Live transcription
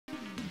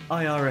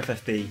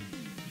IRFFB.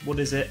 What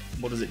is it?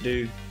 What does it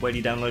do? Where do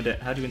you download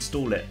it? How do you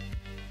install it?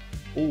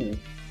 All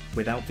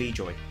without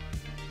VJOY.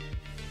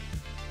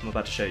 I'm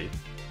about to show you.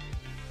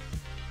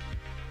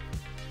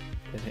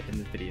 In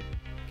the video.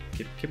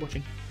 Keep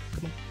watching.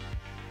 Come on.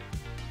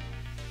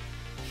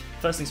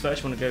 First things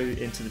first, you want to go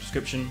into the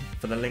description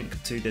for the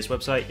link to this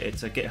website.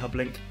 It's a GitHub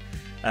link.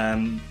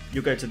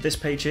 You'll go to this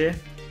page here.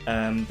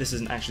 This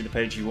isn't actually the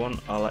page you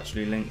want. I'll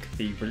actually link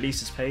the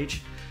releases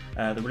page.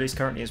 The release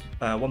currently is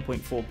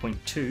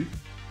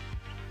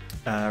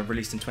 1.4.2,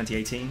 released in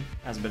 2018.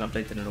 Hasn't been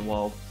updated in a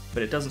while,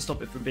 but it doesn't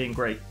stop it from being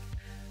great.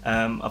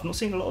 I've not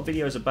seen a lot of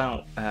videos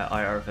about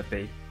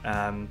IRFFB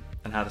and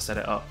how to set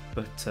it up,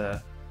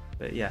 but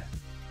yeah.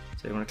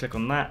 So you want to click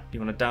on that. You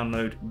want to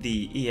download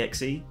the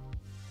exe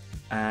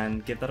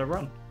and give that a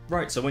run.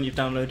 Right, so when you've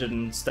downloaded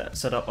and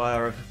set up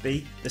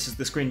IRFFB, this is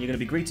the screen you're going to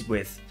be greeted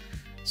with.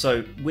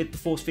 So with the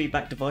force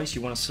feedback device,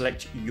 you want to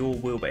select your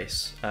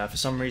wheelbase. For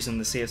some reason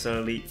the CSL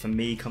Elite for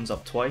me comes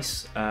up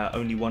twice.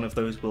 Only one of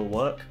those will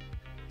work,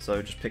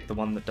 so just pick the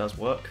one that does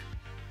work.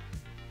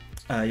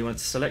 You want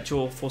to select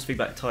your force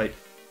feedback type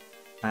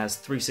as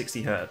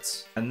 360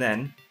 Hz, and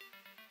then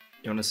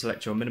you want to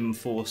select your minimum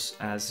force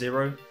as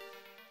 0,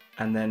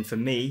 and then for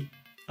me,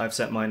 I've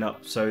set mine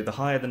up so the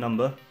higher the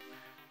number,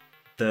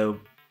 the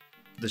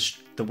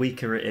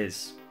weaker it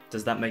is.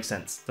 Does that make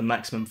sense? The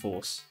maximum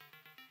force.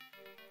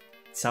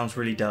 Sounds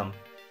really dumb.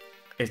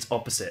 It's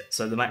opposite,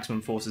 so the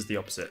maximum force is the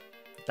opposite.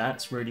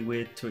 That's really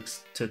weird to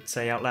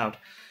say out loud.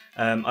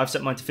 I've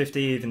set mine to 50,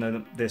 even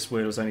though this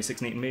wheel is only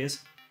 6 Newton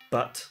meters,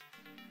 but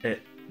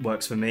it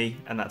works for me,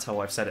 and that's how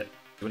I've set it.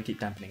 You want to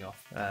keep dampening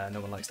off.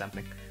 No one likes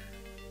dampening.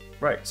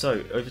 Right,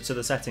 so over to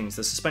the settings.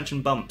 The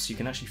suspension bumps, you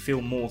can actually feel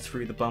more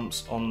through the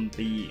bumps on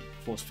the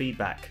force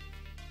feedback.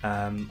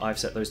 I've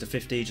set those to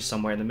 50, just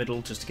somewhere in the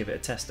middle, just to give it a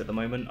test at the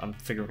moment. I'm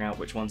figuring out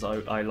which ones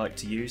I like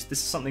to use. This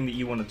is something that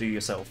you want to do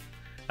yourself.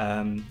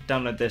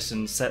 Download this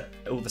and set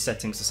all the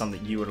settings to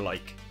something you would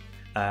like.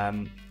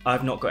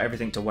 I've not got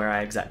everything to where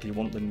I exactly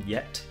want them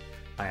yet.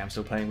 I am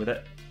still playing with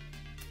it,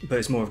 but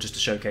it's more of just a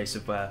showcase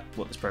of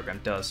what this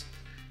program does.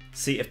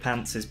 Seat of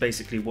pants is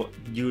basically what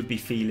you would be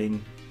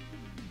feeling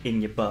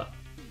in your butt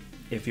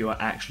if you are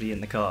actually in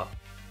the car.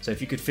 So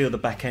if you could feel the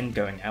back end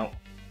going out,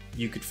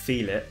 you could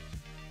feel it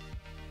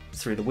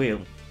through the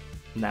wheel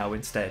now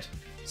instead.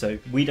 So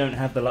we don't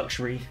have the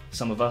luxury,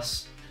 some of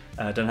us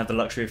don't have the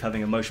luxury of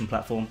having a motion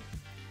platform.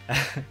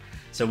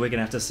 So we're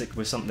gonna have to stick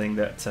with something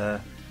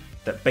that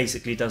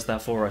basically does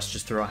that for us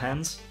just through our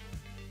hands.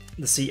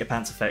 The seat of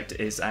pants effect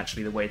is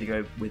actually the way to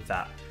go with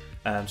that.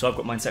 So I've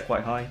got mine set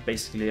quite high.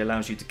 Basically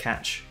allows you to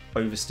catch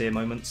oversteer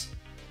moments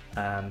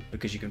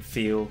because you can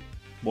feel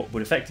what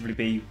would effectively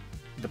be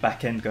the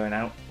back end going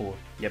out, or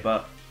your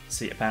butt,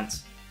 seat of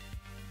pants,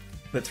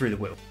 but through the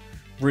wheel.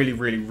 Really,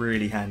 really,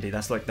 really handy.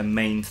 That's like the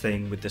main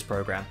thing with this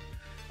program.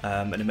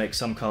 And it makes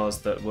some cars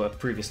that were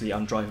previously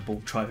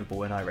undrivable,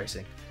 drivable in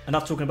iRacing.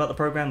 Enough talking about the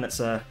program, let's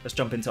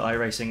jump into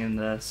iRacing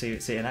and see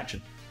it in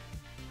action.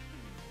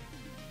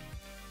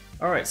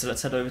 Alright, so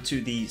let's head over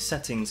to the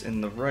settings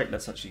in the right.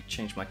 Let's actually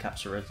change my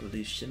capture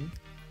resolution.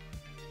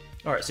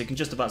 Alright, so you can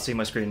just about see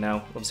my screen now.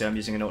 Obviously I'm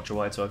using an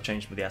ultrawide, so I've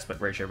changed the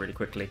aspect ratio really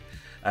quickly.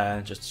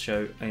 Just to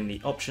show in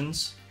the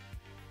options,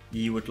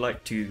 you would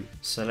like to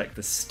select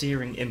the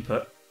steering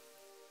input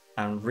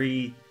and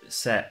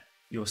reset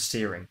your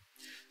steering.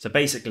 So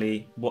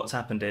basically what's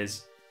happened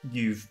is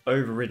you've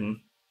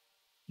overridden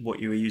what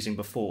you were using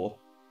before,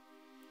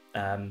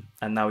 and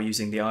now we're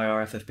using the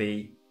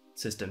IRFFB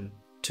system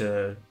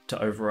to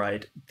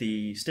override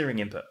the steering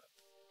input,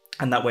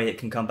 and that way it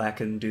can come back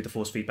and do the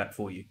force feedback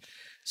for you.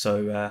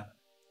 So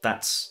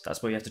that's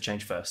what you have to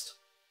change first.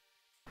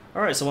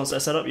 Alright, so once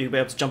that's set up, you'll be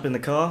able to jump in the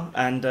car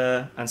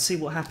and see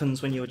what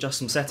happens when you adjust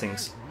some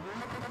settings.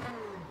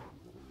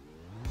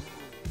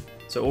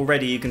 So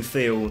already you can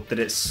feel that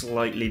it's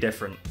slightly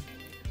different.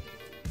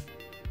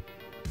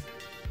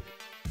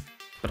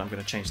 But I'm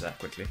going to change that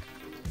quickly.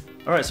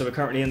 Alright, so we're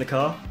currently in the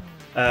car.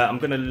 I'm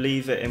going to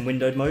leave it in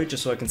windowed mode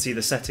just so I can see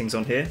the settings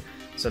on here.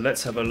 So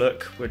let's have a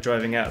look. We're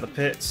driving out of the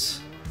pits.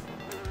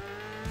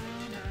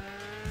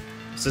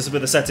 So this is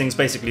with the settings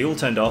basically all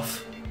turned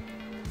off,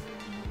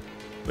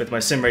 with my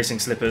sim racing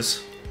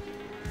slippers,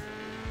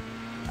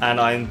 and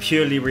I'm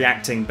purely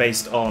reacting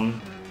based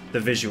on the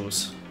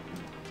visuals.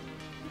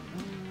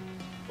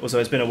 Also,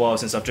 it's been a while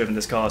since I've driven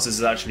this car, so this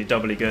is actually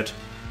doubly good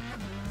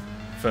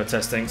for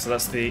testing. So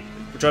that's we're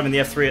driving the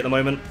F3 at the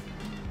moment.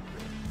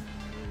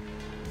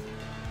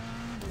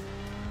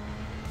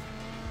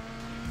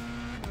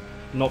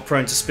 Not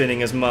prone to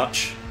spinning as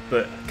much,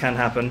 but can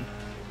happen.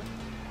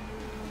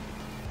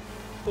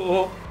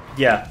 Oh,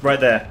 yeah, right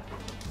there.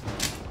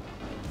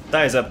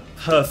 That is a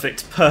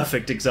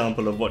perfect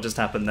example of what just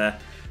happened there.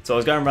 So I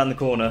was going around the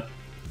corner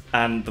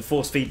and the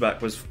force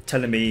feedback was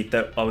telling me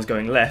that I was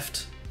going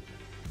left,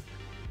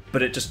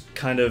 but it just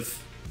kind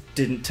of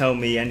didn't tell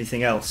me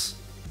anything else.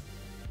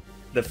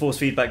 The force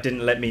feedback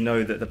didn't let me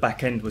know that the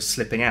back end was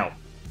slipping out.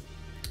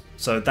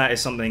 So that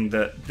is something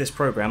that this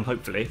program,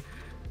 hopefully,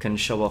 can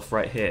show off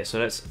right here. So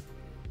let's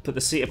put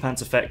the seat of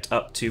pants effect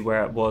up to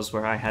where it was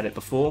where I had it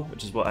before,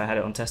 which is what I had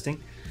it on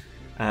testing.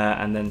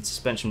 And then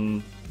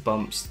suspension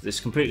bumps, this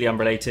is completely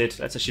unrelated.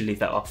 Let's actually leave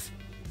that off.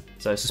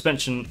 So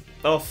suspension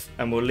off,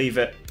 and we'll leave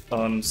it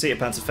on seat of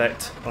pants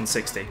effect on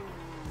 60.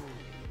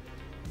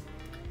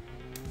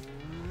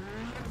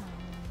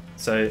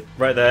 So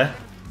right there,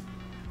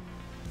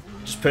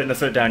 just putting the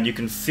foot down, you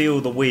can feel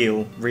the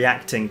wheel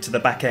reacting to the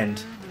back end.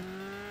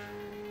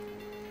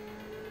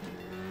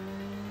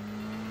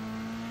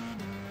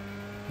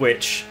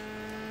 Which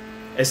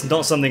is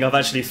not something I've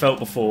actually felt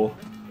before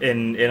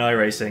in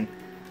iRacing.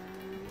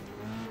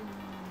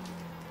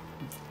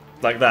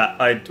 Like that,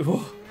 I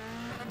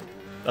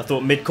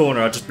thought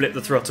mid-corner I'd just blip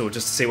the throttle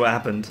just to see what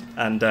happened,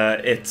 and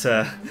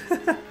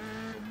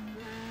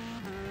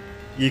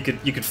you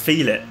could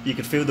feel it. You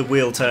could feel the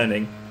wheel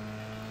turning.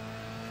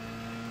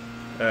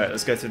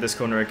 Let's go through this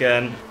corner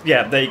again.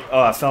 Yeah,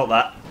 I felt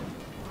that.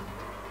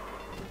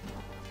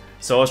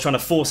 So I was trying to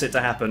force it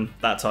to happen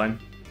that time,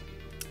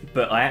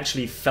 but I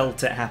actually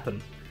felt it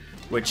happen,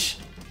 which,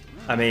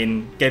 I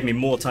mean, gave me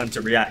more time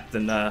to react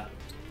than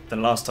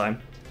last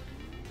time.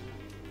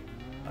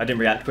 I didn't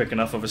react quick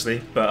enough,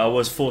 obviously, but I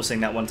was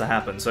forcing that one to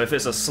happen. So if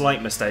it's a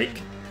slight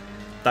mistake,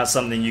 that's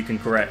something you can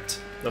correct.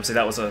 Obviously,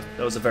 that was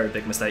a very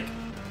big mistake.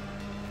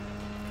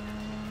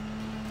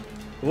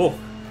 Whoa!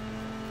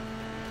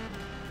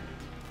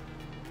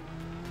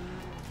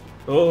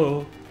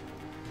 Oh,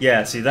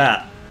 yeah. See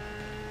that?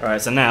 All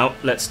right. So now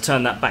let's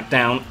turn that back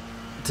down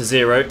to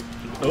 0.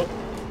 Oh,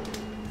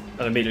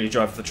 and immediately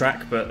drive off the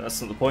track, but that's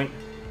not the point.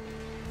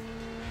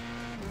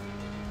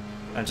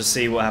 And just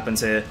see what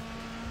happens here.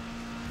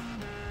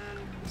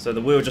 So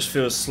the wheel just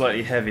feels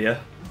slightly heavier.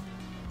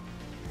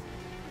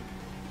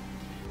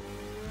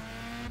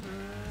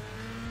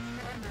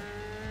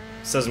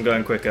 Says I'm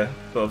going quicker,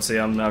 but obviously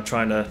I'm now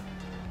trying to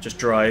just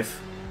drive.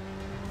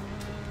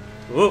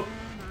 Whoa!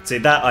 See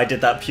that? I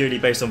did that purely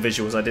based on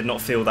visuals. I did not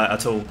feel that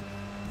at all.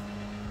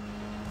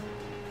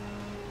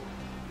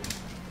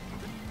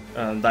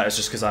 That is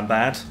just because I'm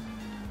bad.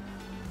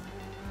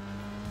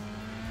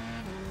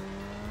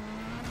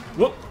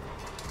 Whoop!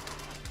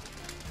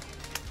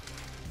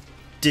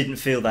 Didn't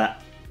feel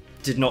that.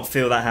 Did not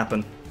feel that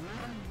happen.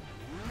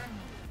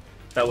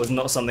 That was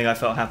not something I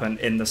felt happen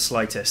in the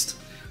slightest.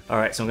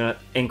 Alright, so I'm going to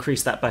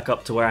increase that back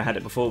up to where I had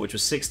it before, which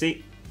was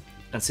 60,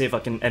 and see if I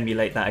can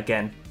emulate that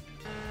again.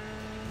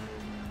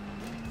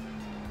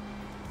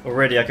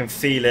 Already I can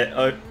feel it,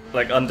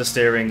 like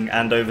understeering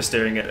and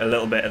oversteering it a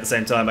little bit at the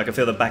same time. I can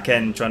feel the back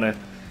end trying to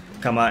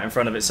come out in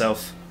front of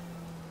itself.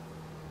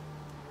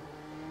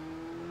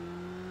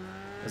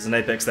 There's an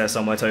apex there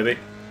somewhere, Toby.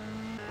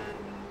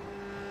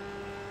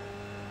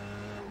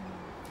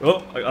 Oh,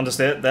 I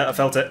understeer. There, I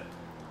felt it.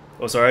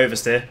 Oh, sorry,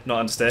 oversteer,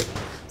 not understeer.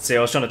 See,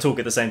 I was trying to talk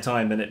at the same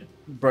time and it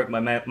broke my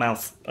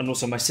mouth. And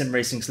also my sim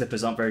racing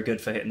slippers aren't very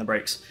good for hitting the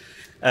brakes.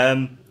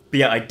 But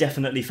yeah, I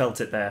definitely felt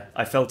it there.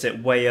 I felt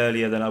it way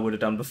earlier than I would have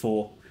done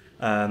before,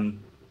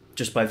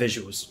 just by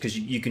visuals, because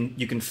you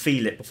can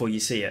feel it before you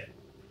see it.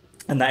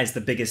 And that is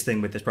the biggest thing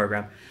with this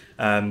program,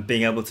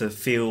 being able to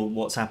feel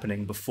what's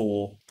happening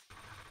before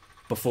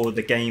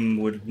the game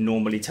would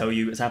normally tell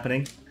you it's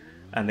happening.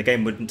 And the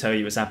game wouldn't tell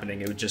you it's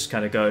happening. It would just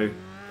kind of go,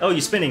 "Oh, you're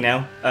spinning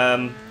now.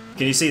 Can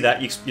you see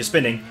that? You're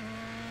spinning."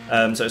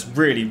 So it's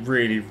really,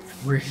 really,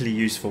 really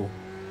useful,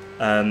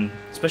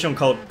 especially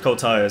on cold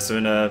tires. So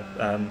in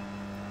a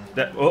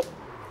so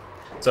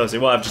obviously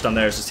what I've just done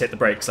there is just hit the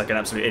brakes like an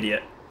absolute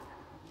idiot.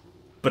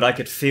 But I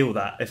could feel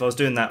that if I was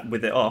doing that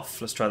with it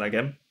off. Let's try that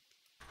again.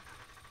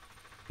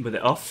 With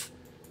it off,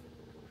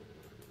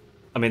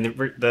 I mean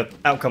the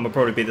outcome would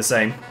probably be the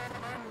same.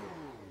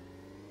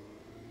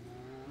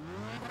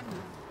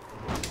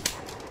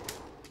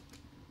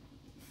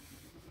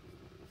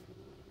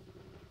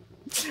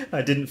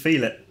 I didn't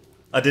feel it.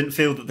 I didn't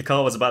feel that the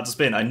car was about to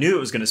spin. I knew it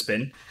was going to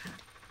spin,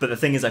 but the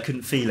thing is I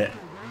couldn't feel it.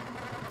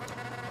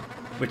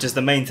 Which is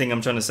the main thing I'm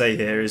trying to say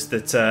here, is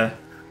that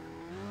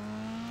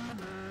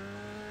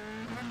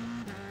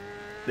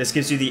this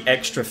gives you the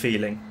extra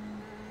feeling.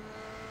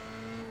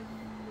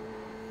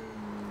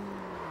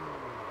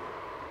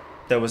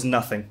 There was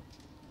nothing.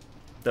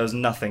 There was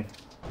nothing.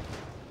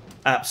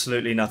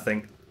 Absolutely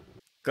nothing.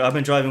 I've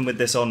been driving with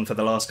this on for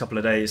the last couple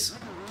of days.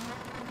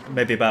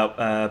 Maybe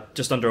about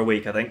just under a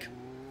week, I think.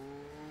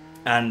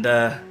 And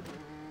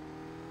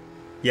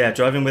yeah,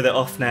 driving with it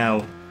off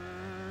now,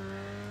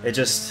 it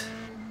just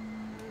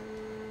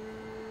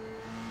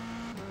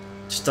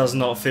does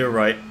not feel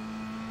right.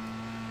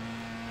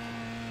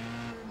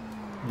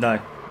 No.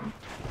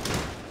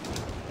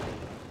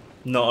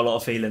 Not a lot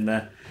of feeling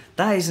there.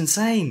 That is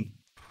insane.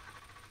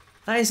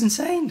 That is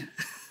insane.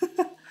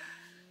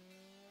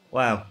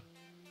 Wow.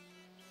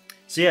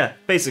 So yeah,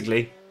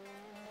 basically,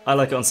 I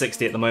like it on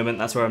 60 at the moment.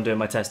 That's where I'm doing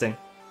my testing.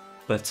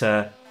 But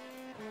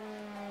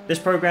this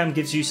program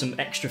gives you some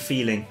extra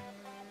feeling.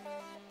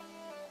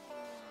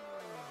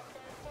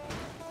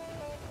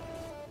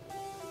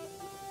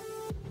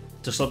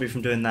 To stop you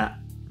from doing that.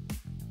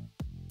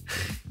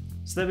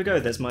 So there we go,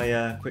 there's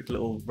my quick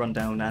little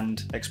rundown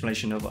and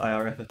explanation of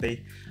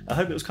IRFFB. I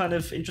hope it was kind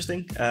of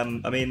interesting.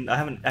 I mean, I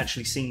haven't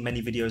actually seen many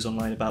videos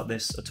online about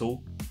this at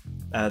all.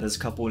 There's a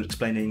couple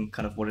explaining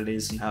kind of what it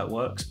is and how it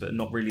works, but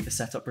not really the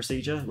setup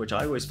procedure, which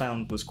I always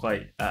found was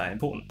quite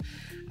important,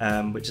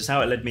 which is how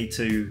it led me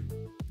to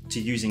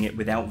using it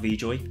without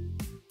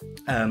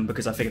VJOY,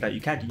 because I figured out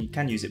you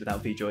can use it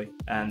without VJOY,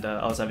 and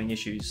I was having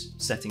issues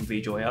setting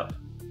VJOY up.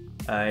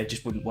 It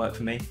just wouldn't work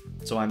for me,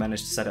 so I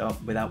managed to set it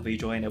up without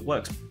VJOY, and it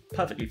works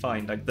perfectly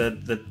fine. Like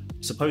the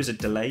supposed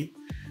delay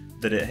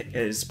that it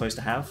is supposed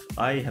to have,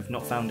 I have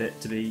not found it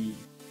to be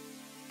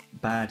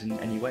bad in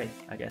any way,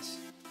 I guess.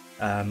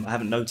 I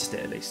haven't noticed it,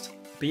 at least.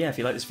 But yeah, if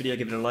you like this video,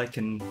 give it a like,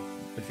 and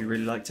if you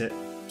really liked it,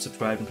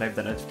 subscribe and play with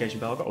that notification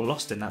bell. I got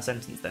lost in that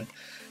sentence then.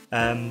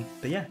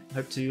 But yeah,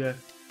 hope to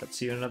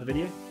see you in another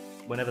video,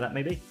 whenever that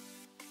may be.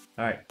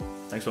 Alright,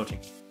 thanks for watching.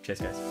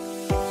 Cheers, guys.